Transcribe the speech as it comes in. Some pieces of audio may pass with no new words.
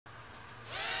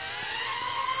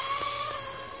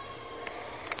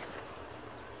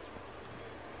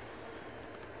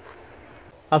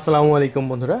আসসালামু আলাইকুম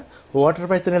বন্ধুরা, ওয়াটার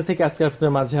পাই চ্যানেল থেকে আজকে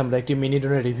আপনাদের মাঝে আমরা একটি মিনি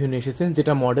ড্রোনের রিভিউ নিয়ে এসেছি,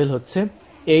 যেটা মডেল হচ্ছে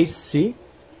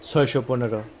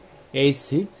HC615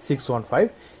 HC615।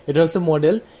 এটা হচ্ছে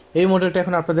মডেল। এই মডেলটা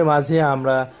এখন আপনাদের মাঝে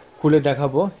আমরা খুলে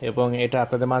দেখাবো এবং এটা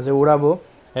আপনাদের মাঝে উড়াবো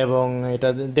এবং এটা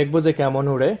দেখবো যে কেমন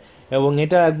উড়ে, এবং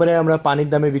এটা একবারে আমরা পানির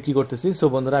দামে বিক্রি করতেছি। সো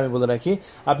বন্ধুরা, আমি বলে রাখি,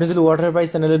 আপনি যদি ওয়াটার পাই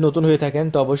চ্যানেলে নতুন হয়ে থাকেন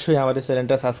তো অবশ্যই আমাদের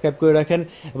চ্যানেলটা সাবস্ক্রাইব করে রাখেন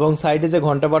এবং সাইডে যে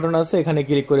ঘন্টা বাটন আছে এখানে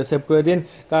ক্লিক করে সেভ করে দিন,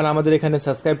 কারণ আমাদের এখানে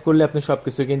সাবস্ক্রাইব করলে আপনি সব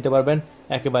কিছু কিনতে পারবেন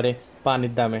একেবারে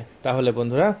পানির দামে। তাহলে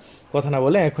বন্ধুরা, কথা না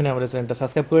বলে এখনই আমাদের চ্যানেলটা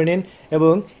সাবস্ক্রাইব করে নিন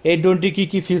এবং এই ড্রোনটি কী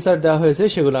কী ফিচার দেওয়া হয়েছে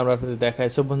সেগুলো আমরা আপনাদের দেখাই।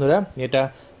 সব বন্ধুরা, এটা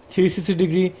 360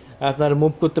 ডিগ্রি আপনার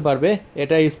মুভ করতে পারবে,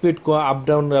 এটা স্পিড আপ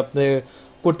ডাউন আপনি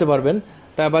করতে পারবেন।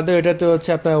 তার বাদেও এটাতে হচ্ছে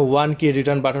আপনার 1 কি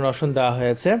রিটার্ন বাটন অপশন দেওয়া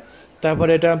হয়েছে।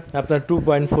 তারপরে এটা আপনার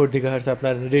 2.4 GHz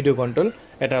আপনার রেডিও কন্ট্রোল,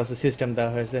 এটা হচ্ছে সিস্টেম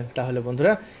দেওয়া হয়েছে। তাহলে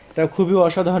বন্ধুরা, এটা খুবই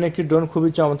অসাধারণ একটি ড্রোন, খুবই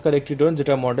চমৎকার একটি ড্রোন,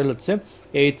 যেটা মডেল হচ্ছে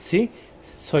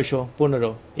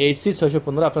HC615।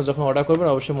 HC615 আপনারা যখন অর্ডার করবেন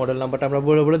অবশ্যই মডেল নাম্বারটা আমরা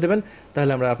বলে দেবেন,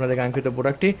 তাহলে আমরা আপনাদের কাঙ্ক্ষিত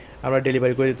প্রোডাক্টটি আমরা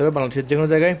ডেলিভারি করে দিতে পারবো বাংলাদেশের যে কোনো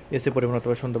জায়গায় এসে পরিবহন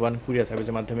অথবা সুন্দরবন কুরিয়ার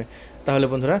সার্ভিসের মাধ্যমে। তাহলে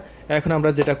বন্ধুরা, এখন আমরা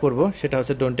যেটা করব সেটা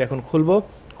হচ্ছে ড্রোনটি এখন খুলবো,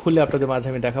 খুলে আপনাদের মাঝে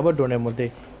আমি দেখাবো ড্রোনের মধ্যে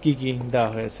কি কি দেওয়া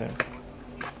হয়েছে।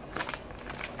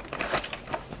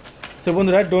 সো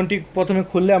বন্ধুরা, ড্রোনটি প্রথমে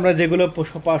খুললে আমরা যেগুলো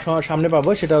সামনে পাবো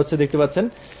সেটা হচ্ছে, দেখতে পাচ্ছেন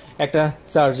একটা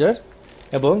চার্জার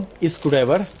এবং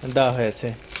স্ক্রুড্রাইভার দেওয়া হয়েছে,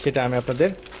 সেটা আমি আপনাদের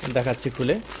দেখাচ্ছি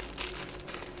খুলে।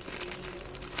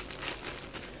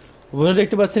 বন্ধুরা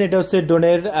দেখতে পাচ্ছেন, এটা হচ্ছে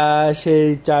ড্রোনের সেই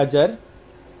চার্জার,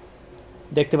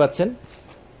 দেখতে পাচ্ছেন,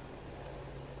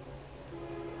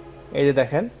 এই যে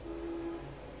দেখেন,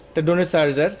 এটা ড্রোনের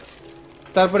চার্জার।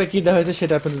 তারপরে কি দেওয়া হয়েছে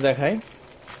সেটা আপনাদের দেখাই।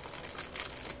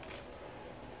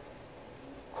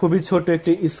 খুবই ছোট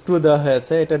একটি স্ক্রু দেওয়া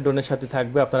হয়েছে, এটা ড্রোনের সাথে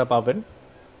থাকবে, আপনারা পাবেন।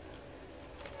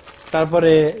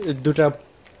 তারপরে দুটা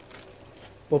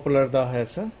পপুলার দেওয়া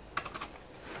হয়েছে।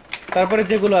 তারপরে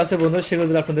যেগুলো আছে বন্ধু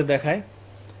সেগুলো আপনাদের দেখায়।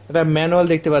 এটা ম্যানুয়াল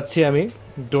দেখতে পাচ্ছি আমি,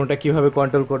 ড্রোনটা কিভাবে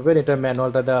কন্ট্রোল করবেন এটা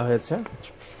ম্যানুয়ালটা দেওয়া হয়েছে।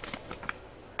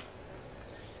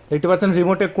 দেখতে পাচ্ছেন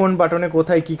রিমোটে কোন বাটনে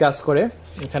কোথায় কি কাজ করে,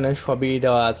 এখানে সবই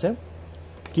দেওয়া আছে।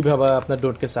 কিভাবে আপনার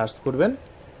ড্রোনকে সার্চ করবেন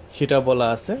সেটা বলা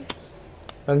আছে,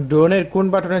 এবং ড্রোনের কোন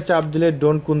বাটনে চাপ দিলে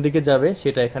ড্রোন কোন দিকে যাবে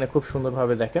সেটা এখানে খুব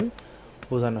সুন্দরভাবে দেখেন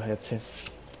বোঝানো হয়েছে।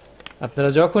 আপনারা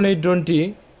যখন এই ড্রোনটি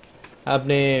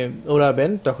আপনি উড়াবেন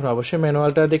তখন অবশ্যই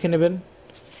ম্যানুয়ালটা দেখে নেবেন,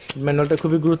 ম্যানুয়ালটা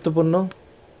খুবই গুরুত্বপূর্ণ।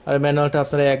 আর ম্যানুয়ালটা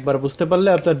আপনারা একবার বুঝতে পারলে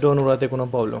আপনার ড্রোন উড়াতে কোনো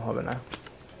প্রবলেম হবে না।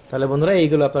 তাহলে বন্ধুরা,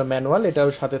 এইগুলো আপনার ম্যানুয়াল, এটাও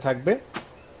সাথে থাকবে।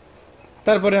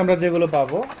 তারপরে আমরা যেগুলো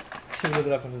পাবো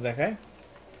সেগুলো আপনাদের দেখায়।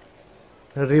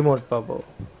 রিমোট পাবো,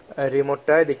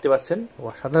 রিমোটটায় দেখতে পাচ্ছেন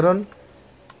অসাধারণ,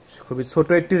 খুবই ছোট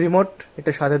একটি রিমোট,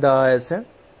 এটা সাথে দেওয়া হয়েছে,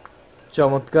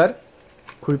 চমৎকার,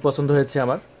 খুবই পছন্দ হয়েছে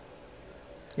আমার।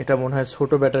 এটা মনে হয়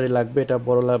ছোট ব্যাটারি লাগবে, এটা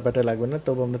বড় ব্যাটারি লাগবে না,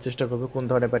 তবু আমরা চেষ্টা করবো কোন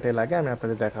ধরনের ব্যাটারি লাগে আমি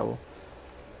আপনাদের দেখাবো।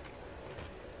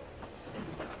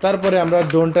 তারপরে আমরা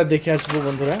ড্রোনটা দেখে আসবো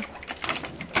বন্ধুরা।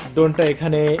 ড্রোনটা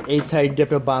এখানে এই সাইড দিয়ে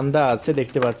একটা বান্ধা আছে,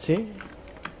 দেখতে পাচ্ছি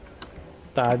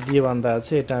তার দিয়ে বান্ধা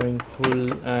আছে, এটা আমি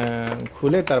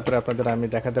খুলে তারপরে আপনাদের আমি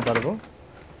দেখাতে পারবো।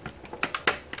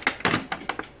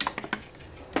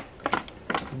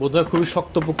 বোধহয় খুবই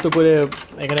শক্তপোক্ত করে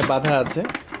এখানে বাঁধা আছে।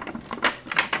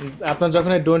 আপনার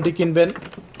যখন এই ড্রোনটি কিনবেন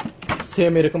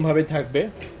সেম এরকমভাবেই থাকবে,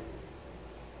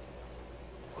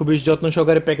 খুবই যত্ন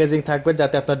সহকারে প্যাকেজিং থাকবে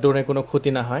যাতে আপনার ড্রোনের কোনো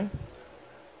ক্ষতি না হয়।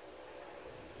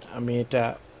 আমি এটা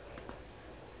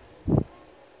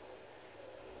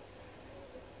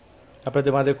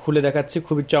আপনাদের মাঝে খুলে দেখাচ্ছি,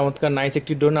 খুবই চমৎকার নাইস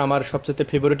একটি ড্রোন, আমার সবচেয়ে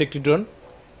ফেভারিট একটি ড্রোন।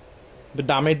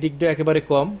 দামের দিক দিয়ে একেবারে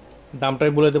কম,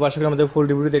 দামটাই বলে দেবো, আশা করি আমাদের ফুল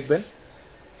রিভিউ দেখবেন।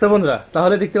 সো বন্ধুরা,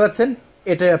 তাহলে দেখতে পাচ্ছেন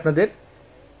এটাই আপনাদের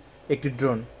একটি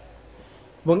ড্রোন,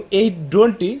 এবং এই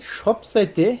ড্রোনটি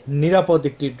সবচাইতে নিরাপদ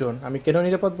একটি ড্রোন। আমি কেন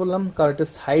নিরাপদ বললাম, কারণ এটা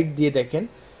সাইড দিয়ে দেখেন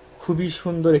খুবই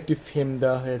সুন্দর একটি ফ্রেম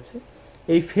দেওয়া হয়েছে।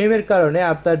 এই ফ্রেমের কারণে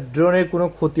আপনার ড্রোনের কোনো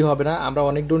ক্ষতি হবে না। আমরা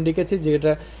অনেক ড্রোন দেখেছি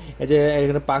যেটা এই যে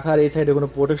এখানে পাখার এই সাইডে কোনো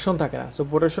প্রোটেকশন থাকে না, সো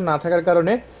প্রোটেকশন না থাকার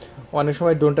কারণে অনেক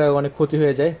সময় ড্রোনটা অনেক ক্ষতি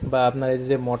হয়ে যায়, বা আপনার এই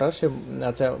যে মোটর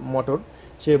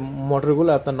সে মোটরগুলো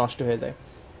আপনার নষ্ট হয়ে যায়।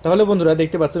 তাহলে বন্ধুরা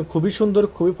দেখতে পাচ্ছেন খুবই সুন্দর,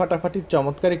 খুবই ফাটাফাটি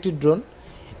চমৎকার একটি ড্রোন।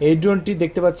 এই ড্রোনটি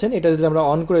দেখতে পাচ্ছেন, এটা যদি আমরা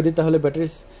অন করে দিই তাহলে ব্যাটারি,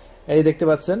 এই দেখতে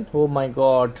পাচ্ছেন, ও মাই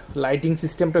গড, লাইটিং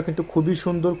সিস্টেমটা কিন্তু খুবই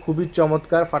সুন্দর, খুবই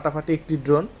চমৎকার, ফাটাফাটি একটি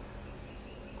ড্রোন,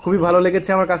 খুবই ভালো লেগেছে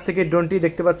আমার কাছ থেকে। ড্রোনটি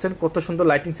দেখতে পাচ্ছেন কত সুন্দর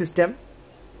lighting system,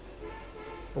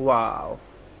 wow,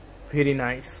 very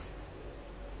nice.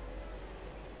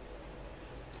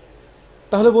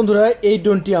 তাহলে বন্ধুরা, এই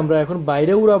ড্রোনটি আমরা এখন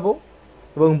বাইরে উড়াবো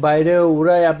এবং বাইরে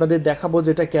উড়ায় আপনাদের দেখাবো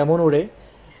যেটা কেমন ওড়ে।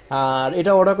 আর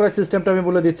এটা অর্ডার করার সিস্টেমটা আমি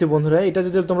বলে দিচ্ছি বন্ধুরা। এটা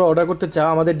যদি তোমরা অর্ডার করতে চাও,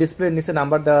 আমাদের ডিসপ্লের নিচে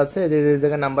নাম্বার দেওয়া আছে, যে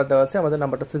জায়গায় নাম্বার দেওয়া আছে, আমাদের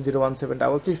নাম্বারটা হচ্ছে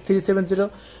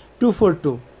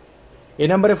 01766370242। এই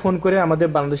নাম্বারে ফোন করে আমাদের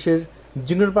বাংলাদেশের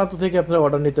যে প্রান্ত থেকে আপনারা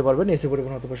অর্ডার নিতে পারবেন। এসে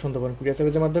পরিবহন অথবা সুন্দরবন কুরিয়ার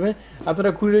সার্ভিসের মাধ্যমে আপনারা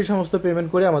কুরিয়ারের সমস্ত পেমেন্ট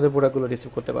করে আমাদের প্রোডাক্টগুলো রিসিভ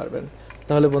করতে পারবেন।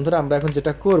 তাহলে বন্ধুরা আমরা এখন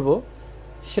যেটা করব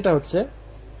সেটা হচ্ছে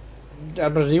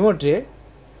আপনার রিমোটে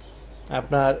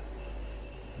আপনার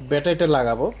ব্যাটারিটা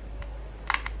লাগাবো।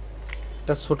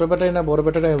 এটা ছোট ব্যাটারি না বড়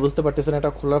ব্যাটারি আমি বুঝতে পারতেছি না,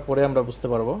 এটা খোলার পরে আমরা বুঝতে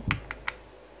পারবো।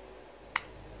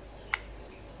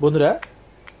 বন্ধুরা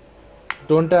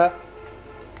ড্রোনটা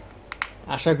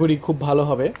আশা করি খুব ভালো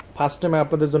হবে। ফার্স্ট টাইম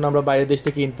আপনাদের জন্য আমরা বাইরের দেশ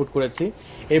থেকে ইনপুট করেছি।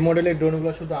 এই মডেলের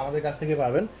ড্রোনগুলো শুধু আমাদের কাছ থেকে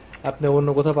পাবেন, আপনি অন্য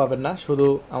কোথাও পাবেন না, শুধু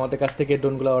আমাদের কাছ থেকে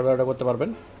ড্রোনগুলো অর্ডার করতে পারবেন।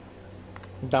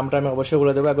 দামটা আমি অবশ্যই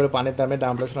বলে দেবো, একবারে পানির দামে,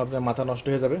 দামটা শুনে আপনার মাথা নষ্ট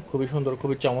হয়ে যাবে। খুবই সুন্দর,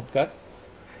 খুবই চমৎকার।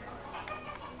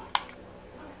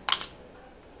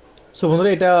 সো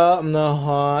বন্ধুরা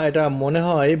এটা মনে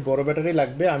হয় বড় ব্যাটারি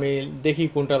লাগবে, আমি দেখি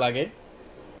কোনটা লাগে।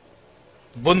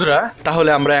 বন্ধুরা তাহলে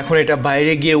আমরা এখন এটা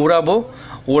বাইরে গিয়ে উড়াবো,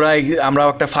 আমরা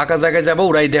একটা ফাঁকা জায়গায় যাব,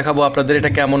 ওরাই দেখাবো আপনাদের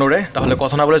এটা কেমন ওড়ে। তাহলে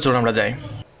কথা না বলে চলুন আমরা যাই।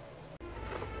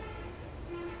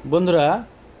 বন্ধুরা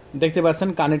দেখতে পাচ্ছেন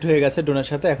কানেক্ট হয়ে গেছে ড্রোনের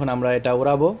সাথে। এখন আমরা এটা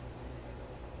উড়াবো।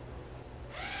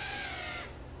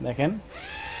 দেখেন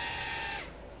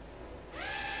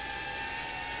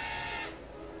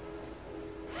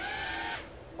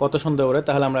কত সুন্দর ওড়ে।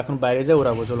 তাহলে আমরা এখন বাইরে যাই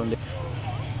উড়াবো, চলুন।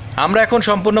 আমরা এখন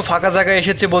সম্পূর্ণ ফাঁকা জায়গায়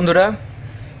এসেছি বন্ধুরা।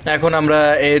 এখন আমরা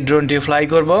এই ড্রোনটি ফ্লাই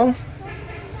করব,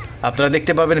 আপনারা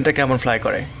দেখতে পাবেন এটা কেমন ফ্লাই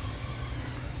করে।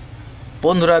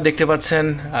 বন্ধুরা দেখতে পাচ্ছেন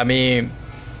আমি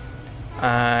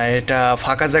এটা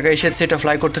ফাঁকা জায়গায় এসেছি, এটা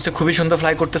ফ্লাই করতেছে, খুবই সুন্দর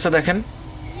ফ্লাই করতেছে। দেখেন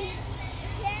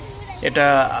এটা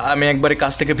আমি একবারে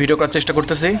কাছ থেকে ভিডিও করার চেষ্টা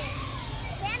করতেছি,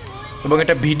 এবং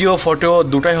এটা ভিডিও ফটো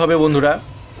দুটাই হবে বন্ধুরা।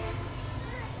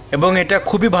 এবং এটা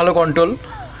খুবই ভালো কন্ট্রোল।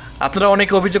 আপনারা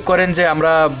অনেকে অভিযোগ করেন যে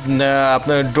আমরা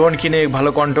আপনার ড্রোন কিনে ভালো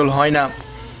কন্ট্রোল হয় না।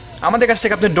 আমাদের কাছ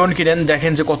থেকে আপনি ড্রোন কিনেন,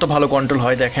 দেখেন যে কত ভালো কন্ট্রোল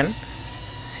হয়। দেখেন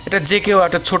এটা যে কেউ,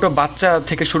 একটা ছোট বাচ্চা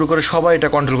থেকে শুরু করে সবাই এটা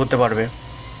কন্ট্রোল করতে পারবে।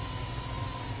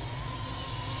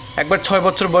 একবার 6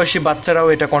 বছর বয়সী বাচ্চারাও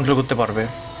এটা কন্ট্রোল করতে পারবে।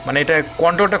 মানে এটা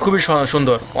কন্ট্রোলটা খুবই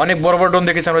সুন্দর। অনেক বড় বড় ড্রোন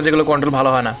দেখেছি আমরা যেগুলো কন্ট্রোল ভালো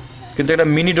হয় না, কিন্তু এটা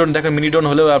মিনি ড্রোন দেখেন, মিনি ড্রোন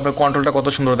হলেও আপনার কন্ট্রোলটা কত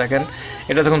সুন্দর। দেখেন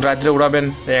এটা যখন রাত্রে উড়াবেন,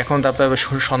 এখন তো আপনার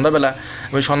সন্ধ্যাবেলা,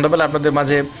 আমি সন্ধ্যাবেলা আপনাদের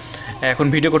মাঝে এখন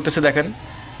ভিডিও করতেছে। দেখেন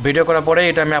ভিডিও করার পরে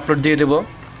এটা আমি আপলোড দিয়ে দেবো,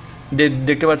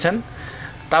 দেখতে পাচ্ছেন।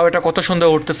 তাও এটা কত সুন্দর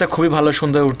উঠতেছে, খুবই ভালো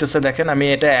সুন্দর উঠতেছে। দেখেন আমি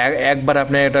এটা একবার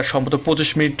আপনি এটা সম্ভবত 25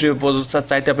 মিনিট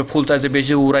চাইতে আপনি ফুল চার্জে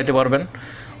বেশি উড়াইতে পারবেন।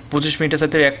 25 মিনিটের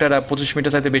চাইতে 25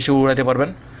 মিনিটের চাইতে বেশি উড়াইতে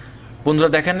পারবেন। বন্ধুরা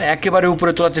দেখেন একেবারে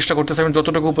উপরে তোলার চেষ্টা করতেছে আমি,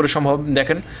 যতটুকু উপরে সম্ভব।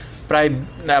 দেখেন প্রায়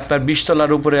আপনার 20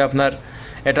 তলার উপরে আপনার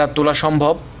এটা তোলা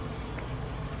সম্ভব,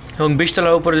 এবং 20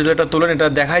 তলার উপরে যদি এটা তোলেন এটা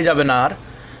দেখাই যাবে না আর,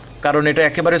 কারণ এটা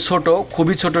একেবারে ছোট,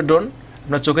 খুবই ছোট ড্রোন।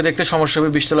 আপনার চোখে দেখতে সমস্যা হবে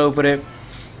 20 তলার উপরে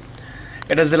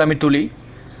এটা যদি আমি তুলি।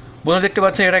 বন্ধু দেখতে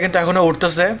পাচ্ছেন এটা কিন্তু এখনও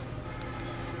উঠতেছে,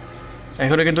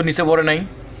 এখনও কিন্তু নিচে পড়ে নাই।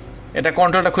 এটা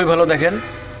কন্ট্রোলটা খুবই ভালো। দেখেন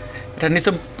এটা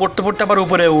নিচে পড়তে পড়তে আবার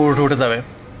উপরে উঠে যাবে।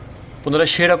 বন্ধুরা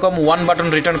সেরকম 1 বাটন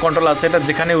রিটার্ন কন্ট্রোল আছে, এটা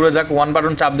যেখানে উড়ে যাক 1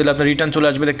 বাটন চাপ দিলে আপনার রিটার্ন চলে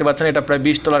আসবে। দেখতে পাচ্ছেন এটা প্রায়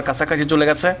 20 তলার কাছাকাছি চলে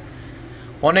গেছে,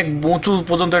 অনেক উঁচু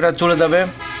পর্যন্ত এটা চলে যাবে।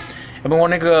 এবং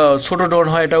অনেক ছোট ড্রোন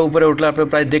হয়, এটা উপরে উঠলে আপনি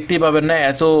প্রায় দেখতেই পাবেন না,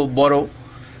 এত বড়,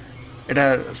 এটা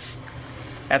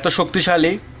এত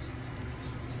শক্তিশালী।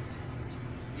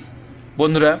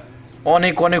 বন্ধুরা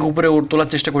অনেক অনেক উপরে তোলার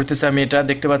চেষ্টা করতেছে আমি, এটা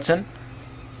দেখতে পাচ্ছেন।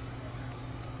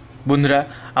 বন্ধুরা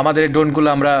আমাদের এই ড্রোনগুলো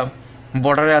আমরা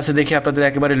বর্ডারে আছে দেখে আপনাদের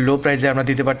একেবারে লো প্রাইসে আমরা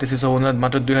দিতে পারতেছি। সো বন্ধুরা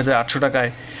মাত্র 2800 টাকায়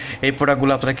এই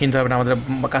প্রোডাক্টগুলো আপনারা কিনতে পারবেন আমাদের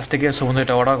কাছ থেকে। সো বন্ধুরা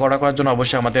এটা অর্ডার করার জন্য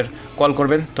অবশ্যই আমাদের কল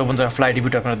করবেন। তো বন্ধুরা ফ্লাইট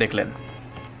রিভিউটা আপনারা দেখলেন।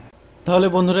 তাহলে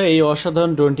বন্ধুরা এই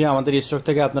অসাধারণ ড্রোনটি আমাদের স্টক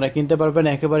থেকে আপনারা কিনতে পারবেন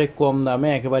একেবারে কম দামে,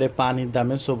 একেবারে পানির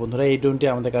দামে। সো বন্ধুরা এই ড্রোনটি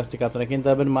আমাদের কাছ থেকে আপনারা কিনতে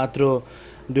পারবেন মাত্র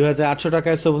 2800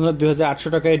 টাকায়। সো বন্ধুরা 2800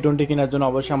 টাকায় এই ড্রোনটি কেনার জন্য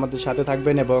অবশ্যই আমাদের সাথে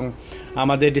থাকবেন, এবং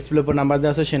আমাদের ডিসপ্লের উপর নাম্বার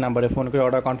দেওয়া আছে, সেই নাম্বারে ফোন করে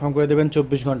অর্ডার কনফার্ম করে দেবেন।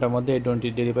 24 ঘন্টার মধ্যে এই ড্রোনটি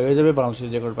ডেলিভারি হয়ে যাবে বাংলাদেশের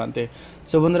যে কোনো প্রান্তে।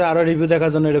 সো বন্ধুরা আরও রিভিউ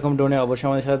দেখার জন্য এরকম ড্রোনে অবশ্যই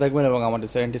আমাদের সাথে থাকবেন এবং আমাদের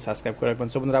চ্যানেলটি সাবস্ক্রাইব করে রাখবেন।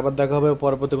 সো বন্ধুরা আবার দেখা হবে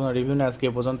পরবর্তী কোনো রিভিউ নিয়ে। আজকে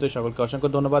এ পর্যন্তই, সকলকে অসংখ্য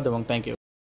ধন্যবাদ এবং থ্যাংক ইউ।